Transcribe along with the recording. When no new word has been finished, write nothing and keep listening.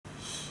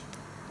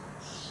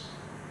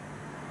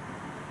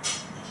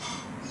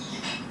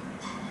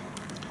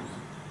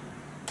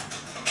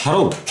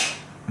Hello,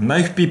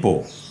 knife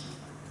people.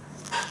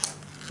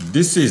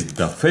 This is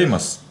the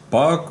famous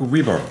Bark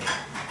Weaver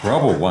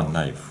Bravo 1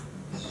 knife.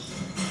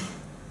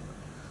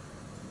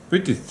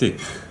 Pretty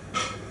thick,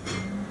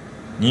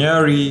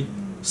 nearly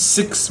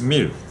 6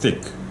 mil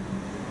thick.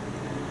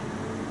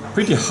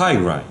 Pretty high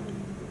grind.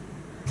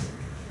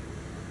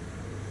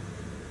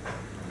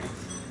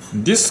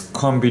 This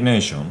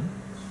combination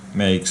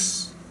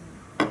makes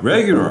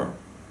regular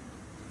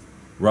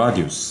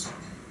radius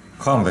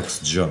convex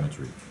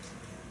geometry.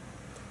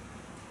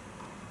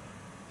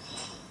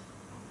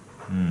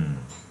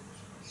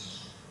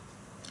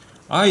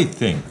 I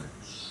think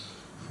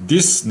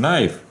this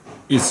knife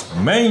is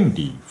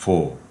mainly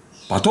for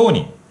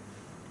batoning,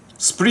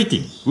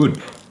 splitting wood.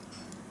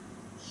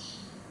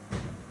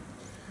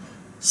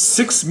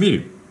 6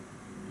 mil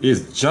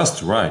is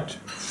just right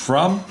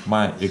from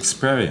my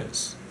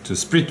experience to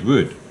split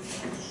wood.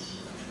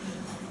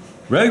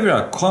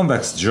 Regular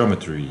convex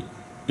geometry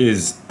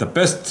is the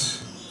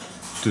best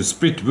to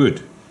split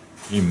wood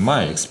in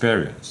my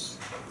experience.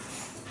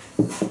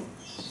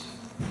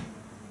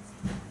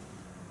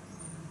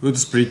 Wood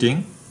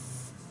splitting.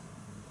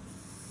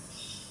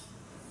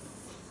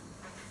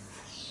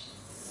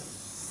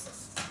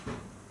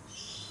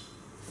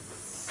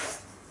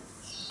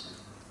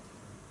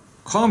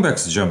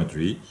 Convex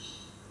geometry.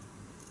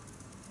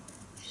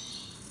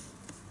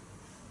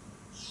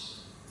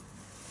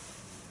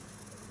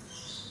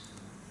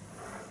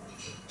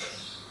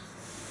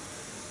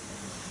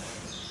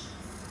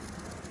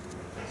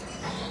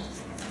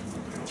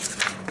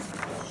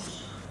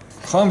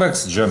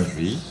 Convex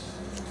geometry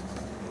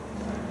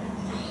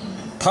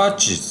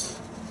touches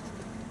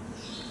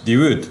the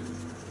wood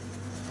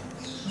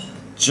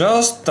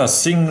just a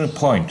single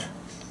point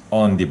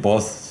on the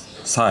both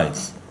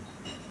sides,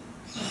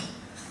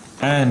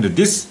 and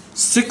this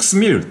 6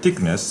 mil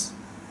thickness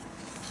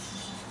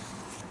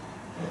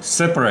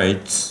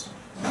separates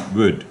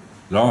wood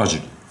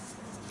largely.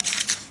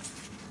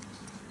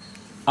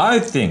 I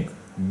think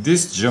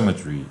this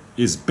geometry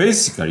is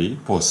basically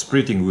for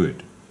splitting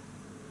wood.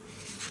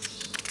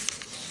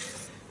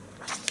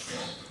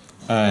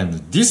 And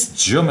this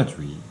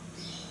geometry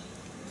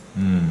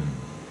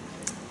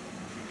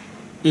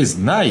is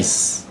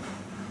nice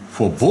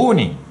for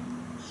boning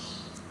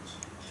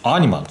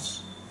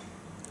animals,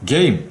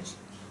 games,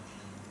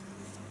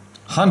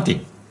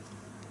 hunting.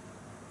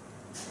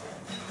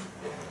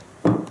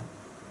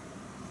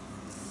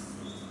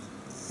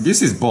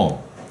 This is bone.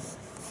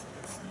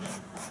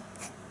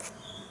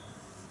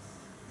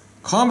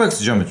 Convex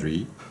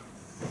geometry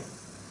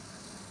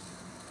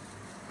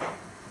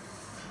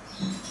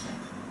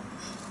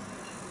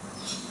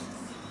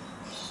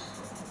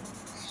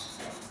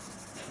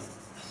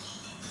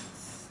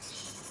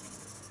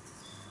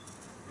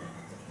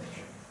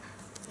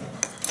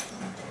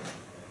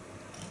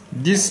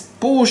this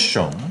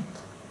portion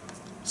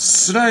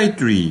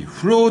slightly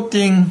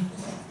floating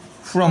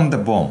from the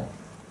bone.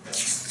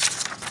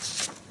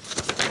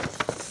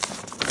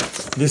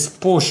 This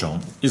portion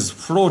is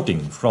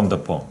floating from the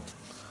bone.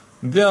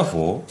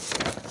 Therefore,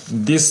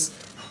 this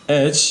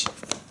edge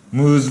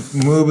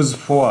moves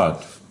forward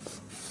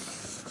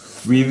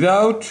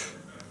without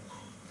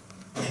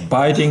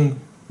biting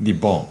the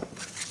bone.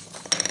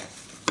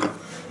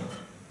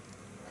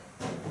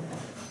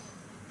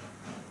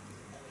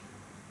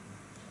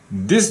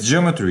 This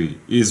geometry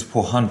is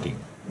for hunting.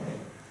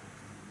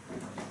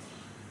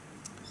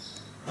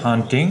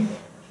 Hunting,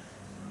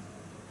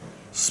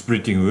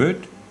 splitting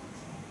wood,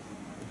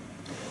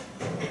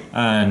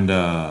 and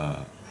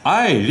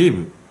I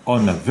live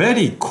on a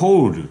very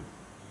cold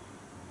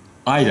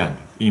island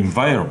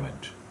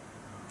environment.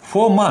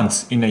 4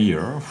 months in a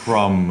year,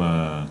 from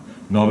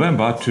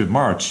November to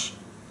March,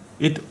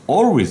 it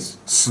always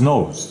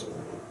snows.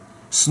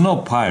 Snow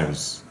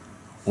piles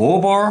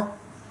over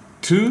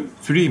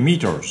 2-3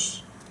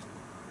 meters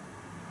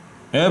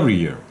every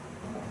year.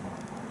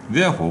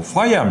 Therefore,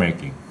 fire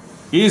making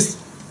is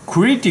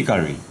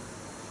critically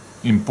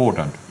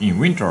important in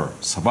winter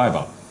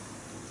survival.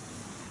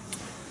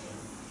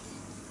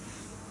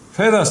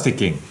 Feather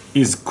sticking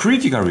is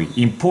critically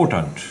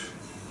important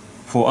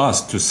for us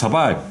to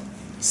survive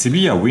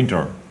severe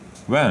winter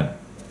when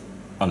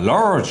a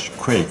large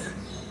quake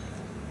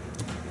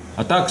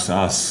attacks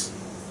us.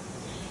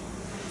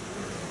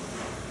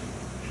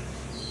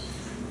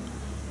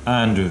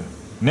 And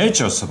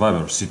nature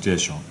survival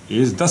situation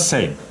is the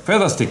same.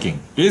 Feather sticking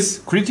is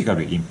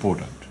critically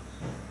important.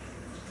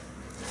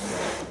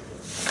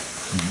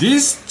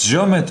 This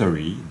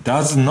geometry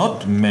does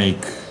not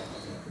make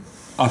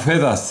a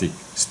feather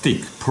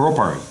stick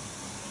properly.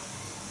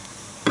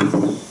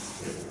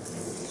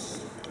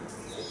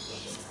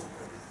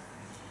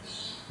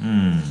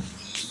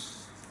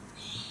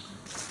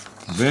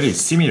 Very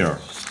similar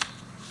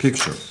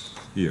picture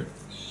here.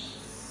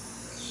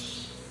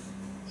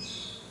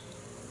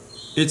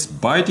 Its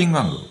biting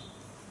angle.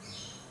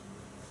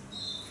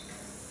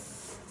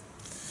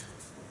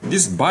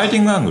 This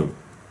biting angle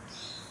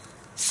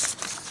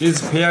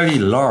is fairly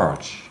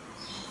large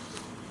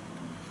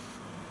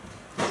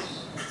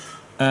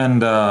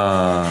And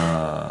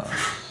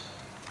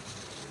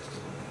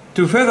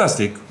to feather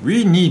stick,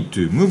 we need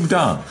to move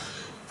down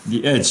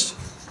the edge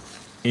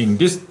in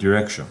this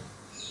direction.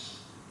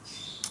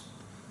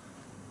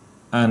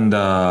 And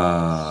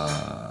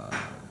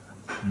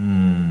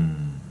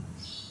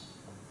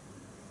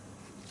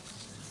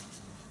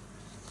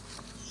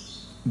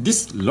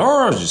this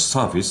large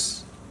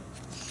surface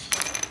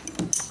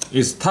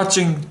is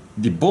touching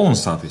the bone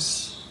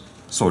surface,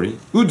 sorry,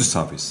 wood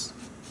surface.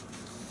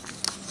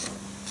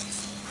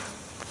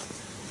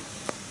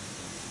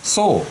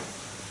 So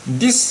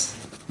this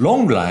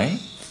long line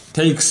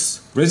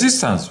takes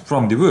resistance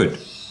from the wood.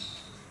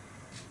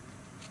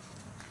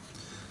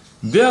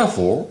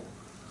 Therefore,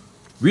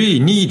 we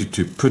need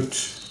to put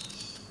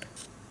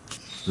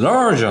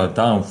larger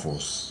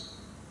downforce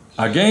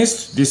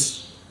against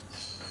this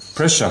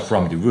pressure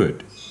from the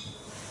wood.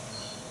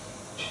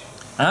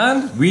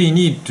 And we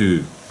need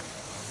to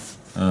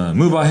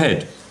move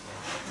ahead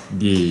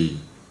the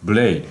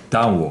blade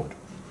downward.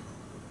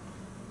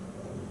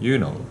 You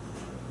know,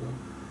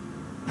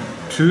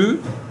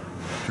 2,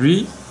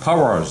 3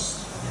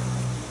 powers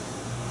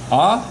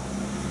are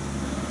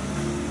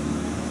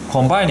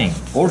combining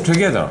all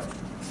together.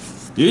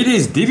 It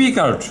is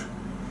difficult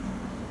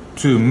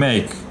to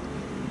make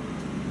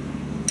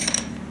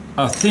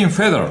a thin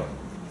feather,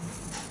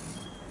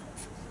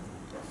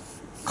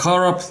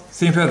 curl up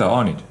thin feather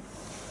on it.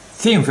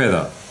 Thin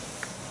feather,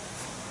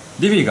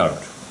 difficult.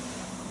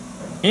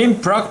 In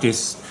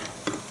practice,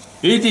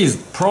 it is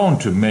prone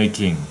to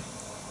making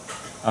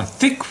a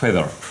thick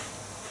feather.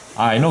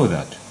 I know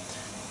that.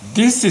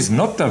 This is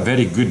not a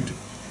very good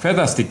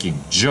feather sticking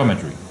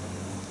geometry.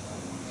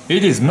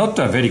 It is not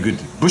a very good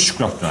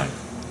bushcraft knife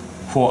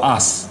for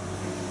us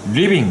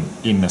living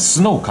in a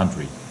snow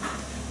country.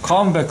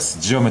 Convex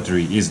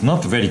geometry is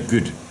not very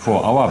good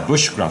for our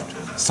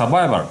bushcraft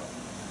survival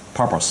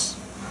purpose.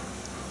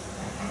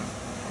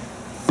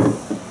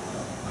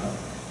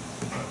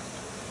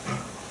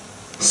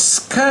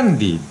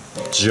 Scandi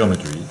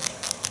geometry,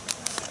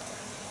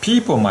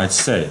 people might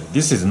say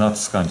this is not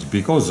Scandi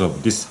because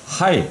of this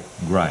high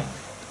grind.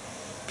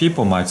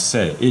 People might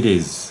say it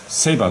is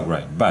saber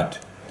grind, but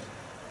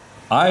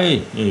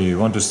I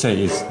want to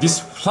say is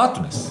this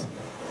flatness.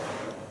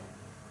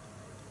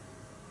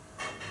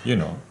 You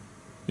know,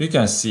 you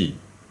can see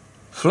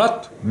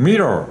flat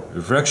mirror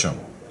reflection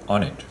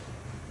on it.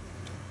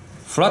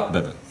 Flat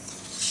bevel.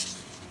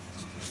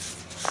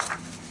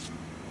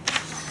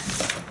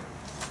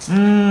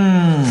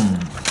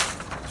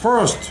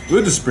 First,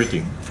 wood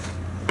splitting.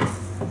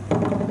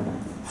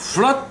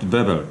 Flat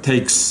bevel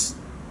takes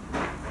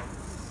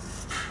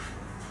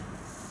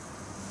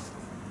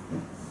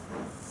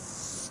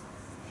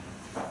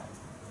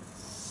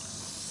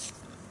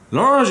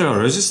larger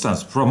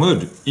resistance from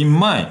wood, in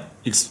my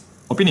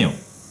opinion.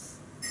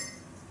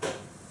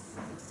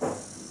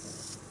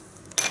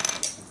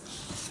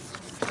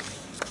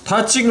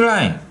 Touching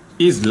line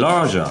is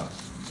larger.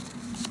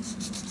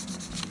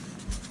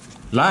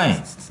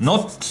 Line,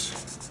 not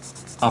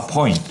a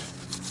point,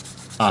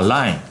 a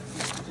line,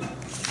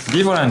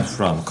 different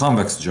from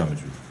convex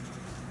geometry.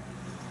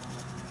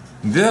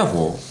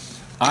 Therefore,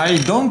 I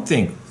don't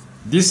think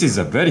this is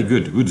a very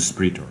good wood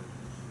splitter.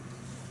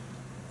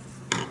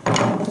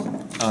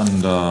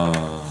 And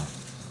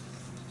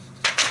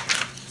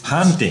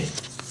hunting.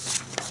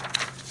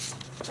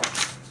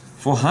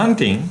 For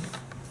hunting,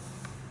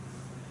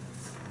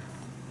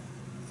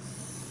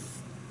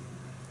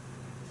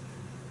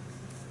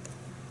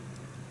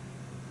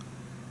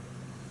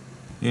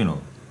 you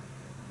know,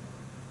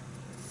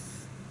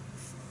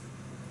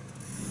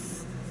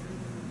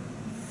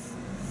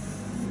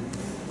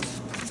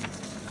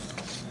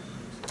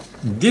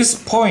 this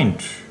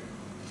point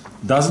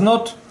does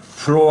not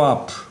flow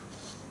up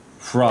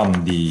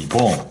from the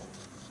bone.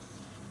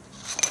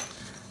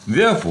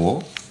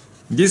 Therefore,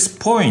 this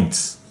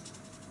point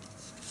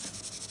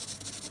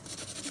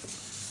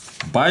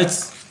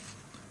bites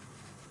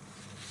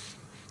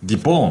the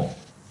bone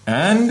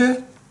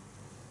and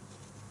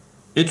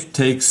it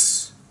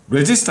takes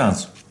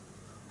resistance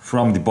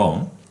from the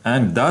bone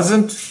and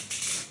doesn't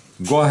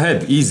go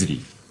ahead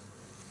easily.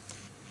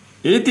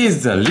 It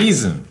is the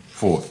reason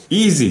for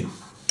easy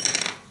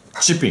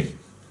chipping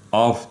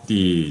of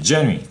the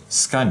genuine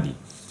Scandi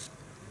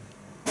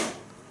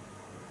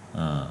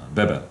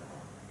bevel.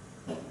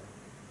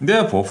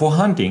 Therefore, for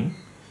hunting,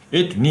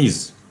 it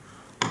needs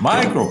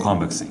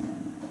micro-convexing.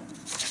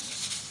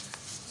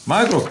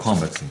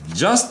 Micro-convexing,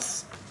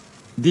 just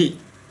the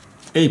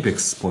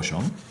apex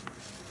portion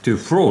to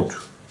float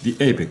the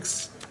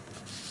apex.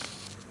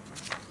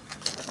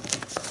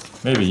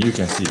 Maybe you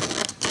can see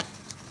it.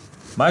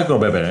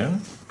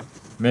 Micro-beveling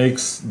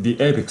makes the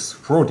apex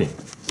floating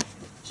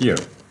here.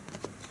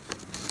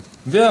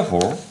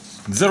 Therefore,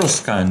 zero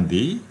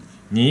Scandi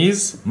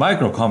needs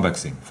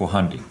micro-convexing for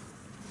hunting.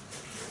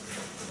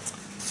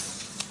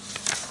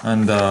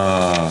 And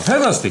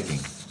feather sticking.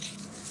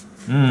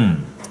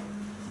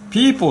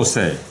 People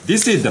say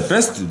this is the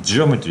best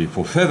geometry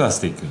for feather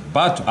sticking,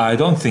 but I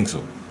don't think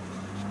so.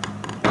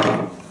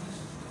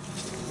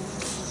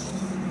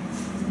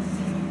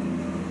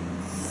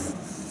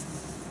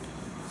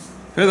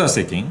 feather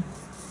sticking.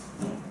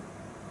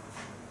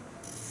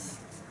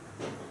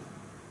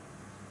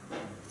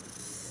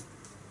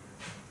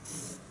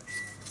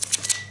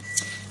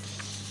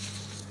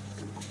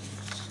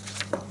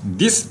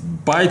 This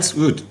bites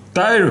wood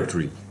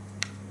directly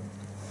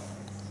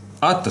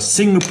at a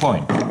single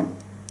point.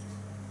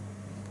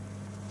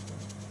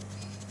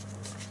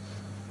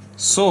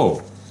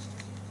 So,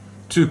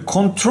 to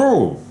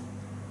control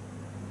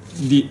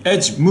the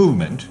edge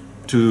movement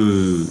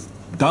to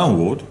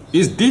downward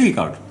is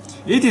difficult.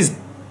 It is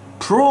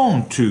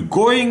prone to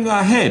going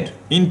ahead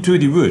into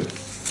the wood.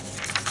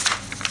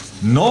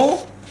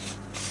 No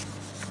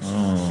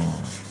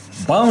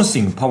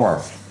bouncing power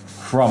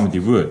from the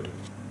wood.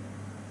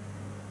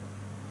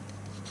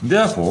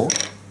 Therefore,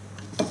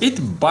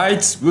 it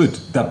bites wood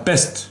the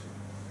best,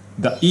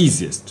 the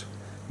easiest.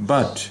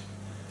 But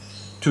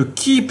to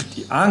keep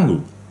the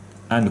angle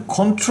and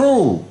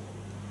control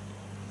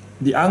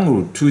the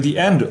angle to the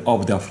end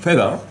of the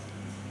feather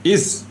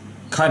is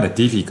kind of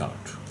difficult.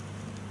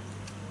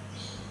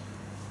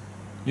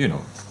 You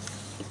know,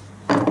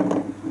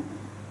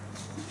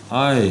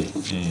 I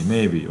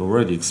maybe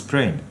already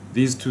explained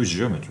these two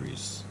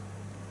geometries.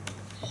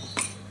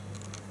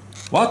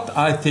 What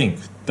I think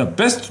the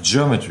best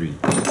geometry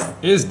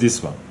is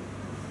this one.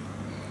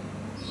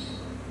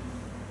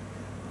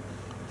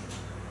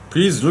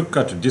 Please look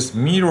at this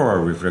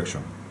mirror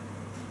reflection.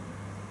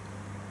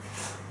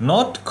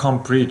 Not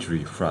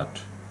completely flat.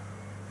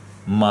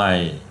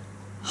 My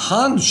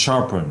hand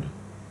sharpened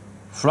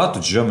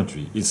flat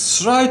geometry is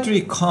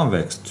slightly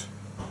convex.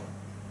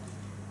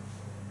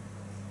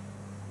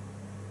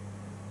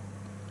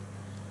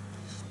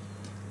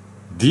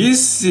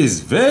 This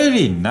is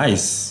very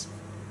nice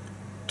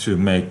to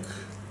make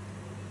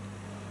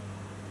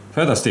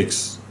feather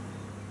sticks.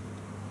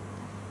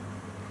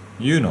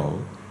 You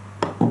know,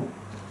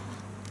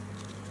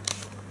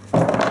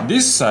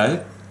 this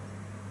side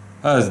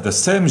has the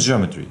same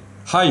geometry,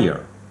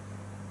 higher,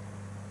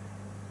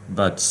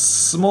 but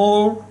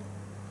small,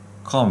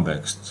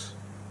 convex,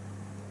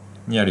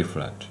 nearly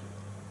flat.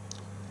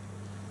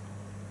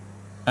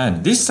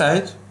 And this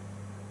side,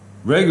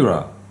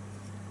 regular,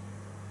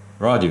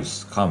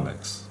 radius,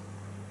 convex.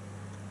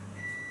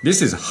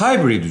 This is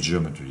hybrid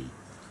geometry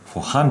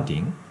for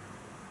hunting.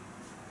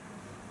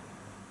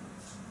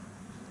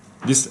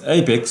 This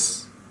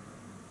apex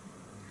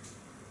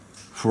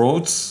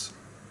floats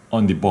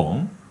on the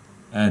bone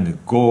and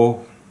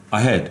go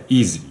ahead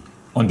easily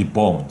on the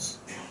bones.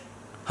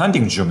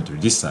 Hunting geometry,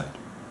 this side.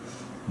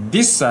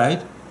 This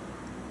side,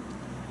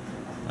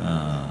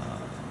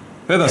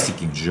 feather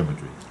sticking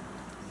geometry.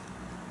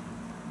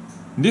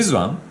 This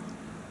one,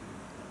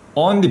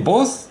 on the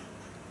both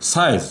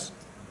sides,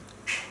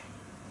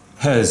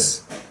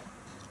 has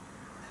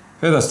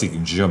feather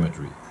sticking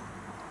geometry.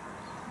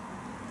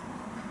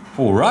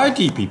 For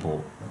righty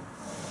people,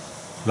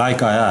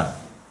 like I am,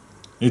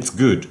 it's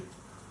good.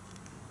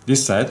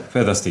 This side,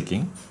 feather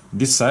sticking.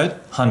 This side,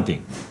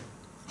 hunting.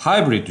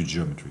 Hybrid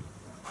geometry.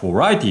 For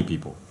righty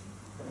people.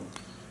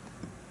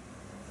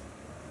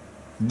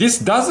 This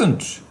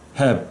doesn't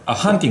have a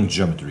hunting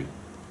geometry.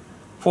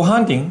 For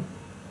hunting,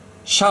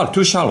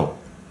 too shallow.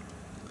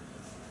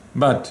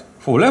 But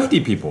for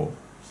lefty people,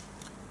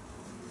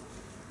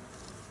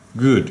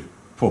 good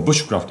for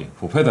bushcrafting,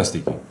 for feather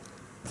sticking.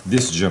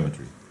 This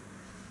geometry.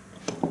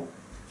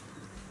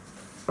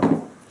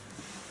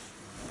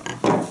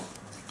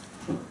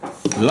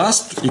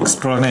 Last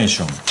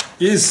explanation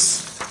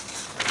is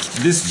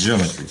this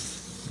geometry.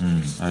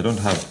 I don't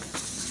have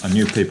a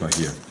new paper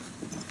here.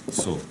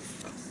 So,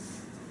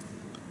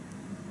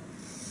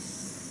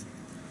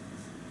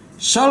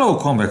 shallow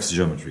convex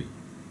geometry.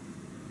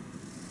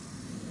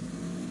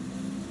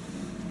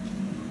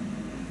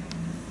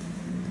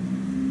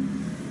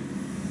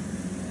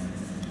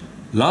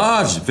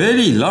 Large,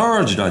 very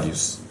large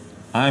radius.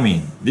 I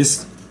mean,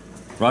 this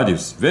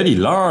radius, very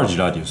large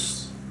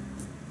radius.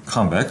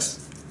 Convex.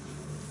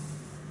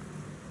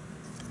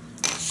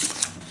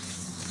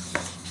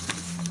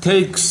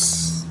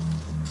 Takes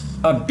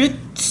a bit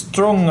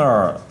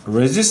stronger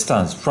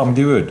resistance from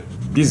the wood,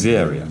 this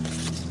area.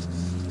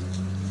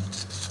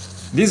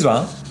 This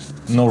one,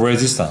 no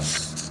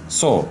resistance,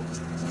 so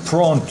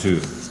prone to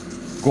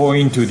go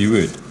into the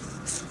wood.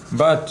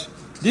 But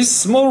this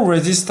small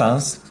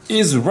resistance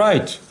is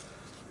right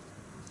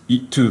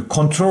to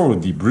control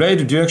the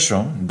blade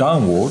direction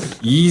downward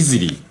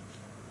easily.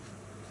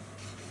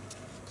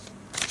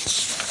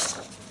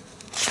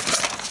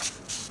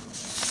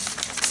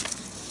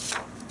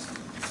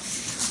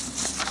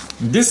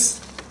 This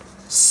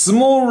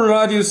small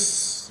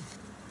radius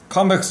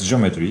convex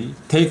geometry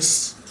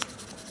takes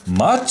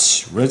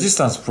much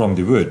resistance from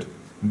the wood.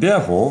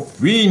 Therefore,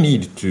 we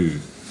need to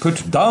put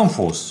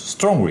downforce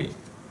strongly.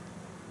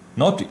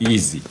 Not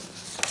easy.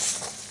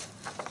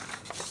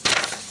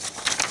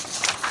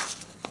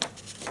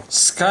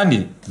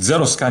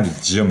 Zero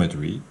scanted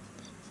geometry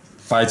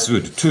bites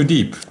wood too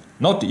deep.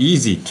 Not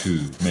easy to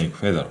make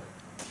feather.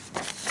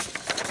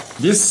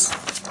 This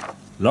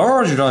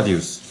large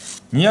radius,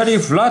 nearly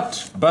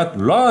flat but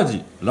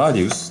large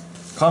radius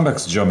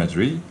convex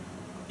geometry,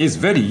 it's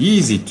very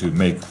easy to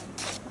make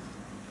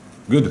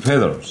good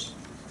feathers.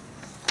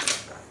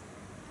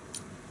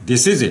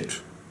 This is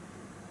it.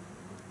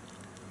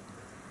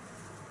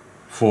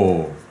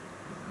 For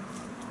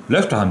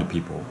left-hand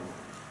people,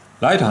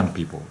 right-hand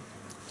people,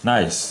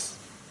 nice.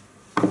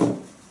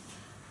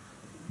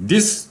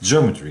 This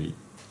geometry,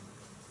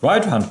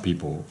 right-hand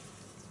people,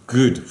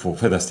 good for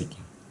feather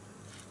sticking,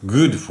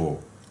 good for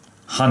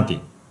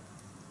hunting.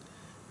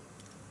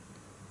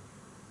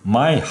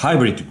 My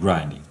hybrid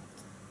grinding,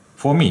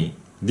 for me,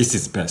 this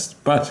is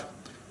best, but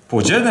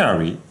for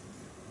generally,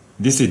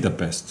 this is the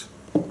best.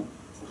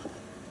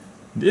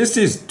 This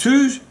is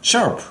too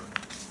sharp.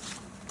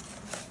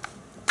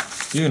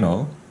 You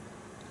know,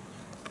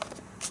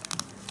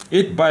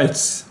 it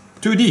bites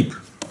too deep.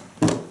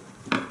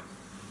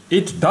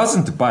 It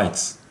doesn't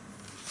bite.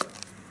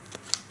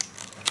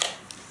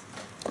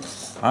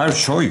 I'll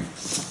show you.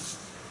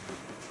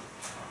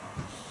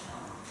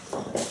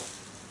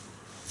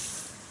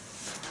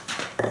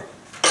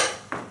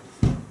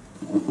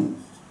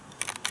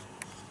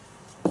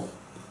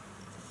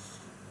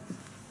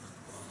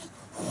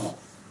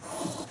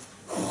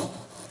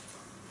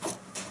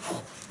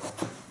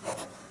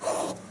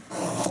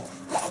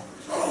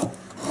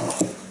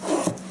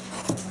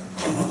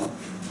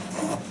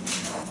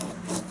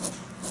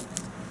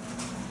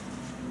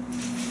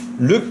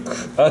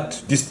 Look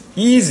at this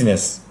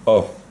easiness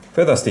of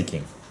feather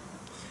sticking.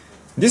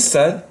 This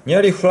side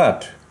nearly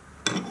flat.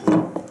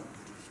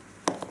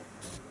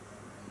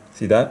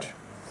 See that?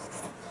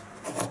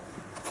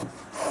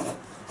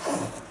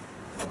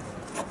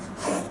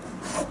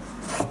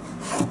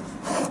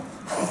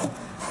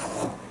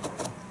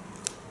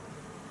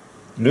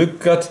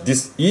 Look at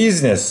this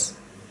easiness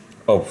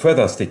of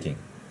feather sticking.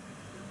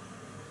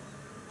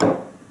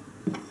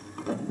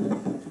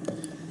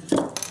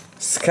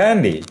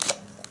 Scandy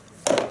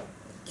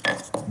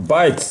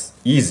bites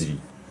easily,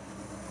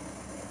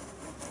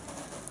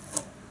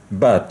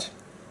 but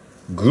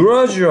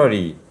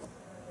gradually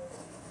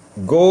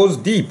goes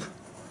deep,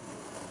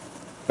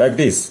 like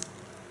this.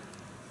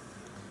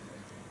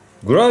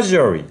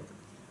 Gradually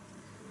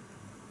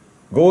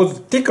goes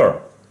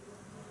thicker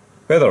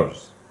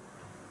feathers,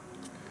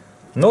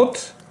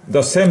 not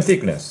the same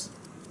thickness.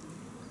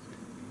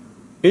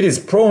 It is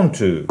prone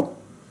to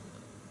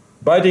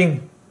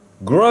biting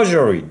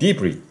gradually,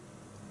 deeply.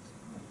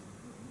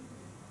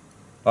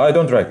 I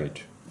don't like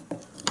it.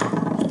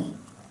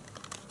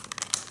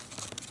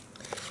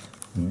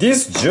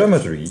 This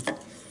geometry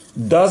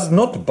does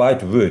not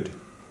bite wood,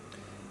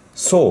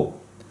 so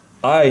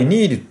I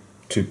need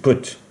to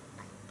put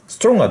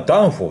stronger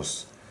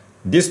downforce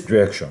this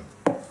direction.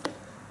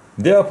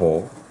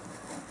 Therefore,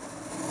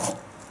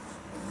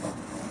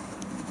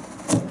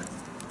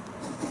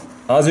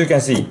 as you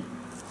can see,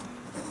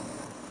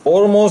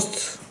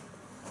 almost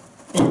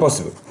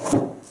impossible.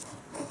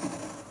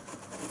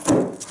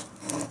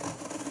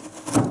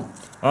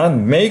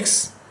 And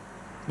makes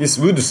this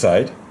wood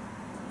side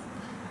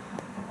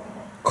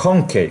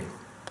concave.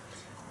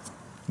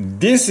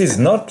 This is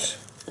not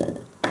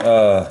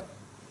a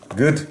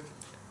good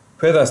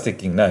feather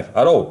sticking knife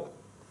at all.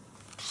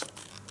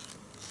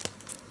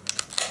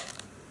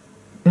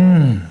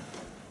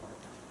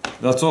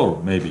 That's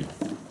all, maybe.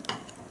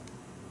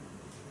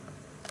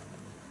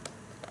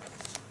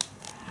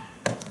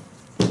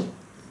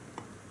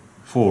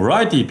 For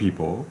righty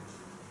people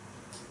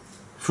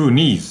who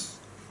needs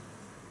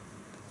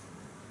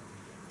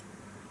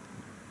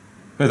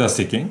feather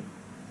sticking,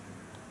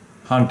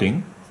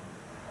 hunting,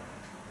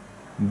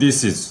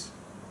 this is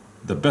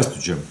the best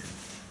geometry.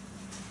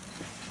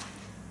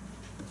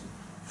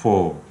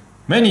 For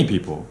many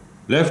people,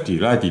 lefty,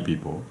 righty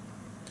people,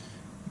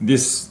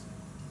 this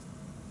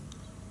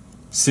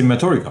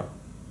symmetrical,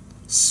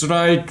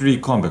 slightly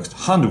convex,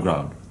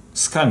 hand-ground,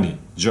 scandy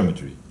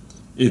geometry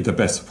is the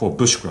best for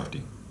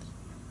bushcrafting.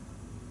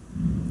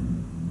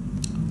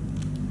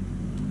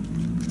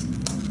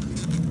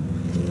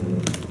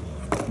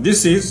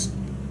 This is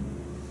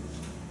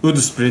wood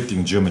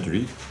splitting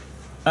geometry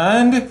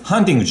and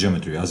hunting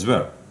geometry as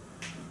well.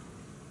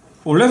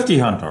 For lefty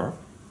hunter,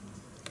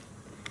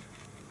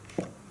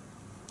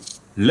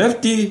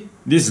 lefty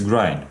this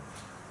grind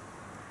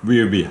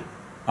will be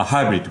a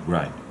hybrid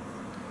grind.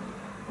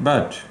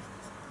 But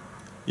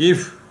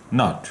if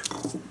not,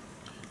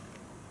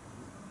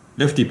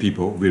 lefty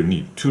people will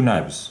need two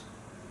knives,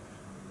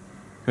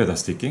 feather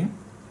sticking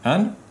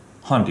and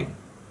hunting.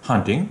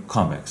 Hunting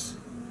convex,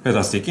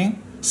 feather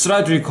sticking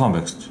slightly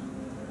convex,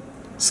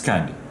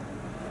 scandy.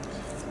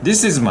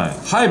 This is my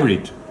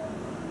hybrid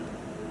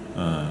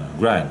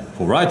grind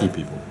for righty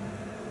people.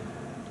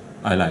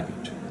 I like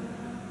it.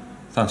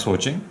 Thanks for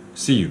watching.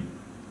 See you.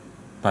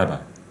 Bye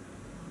bye.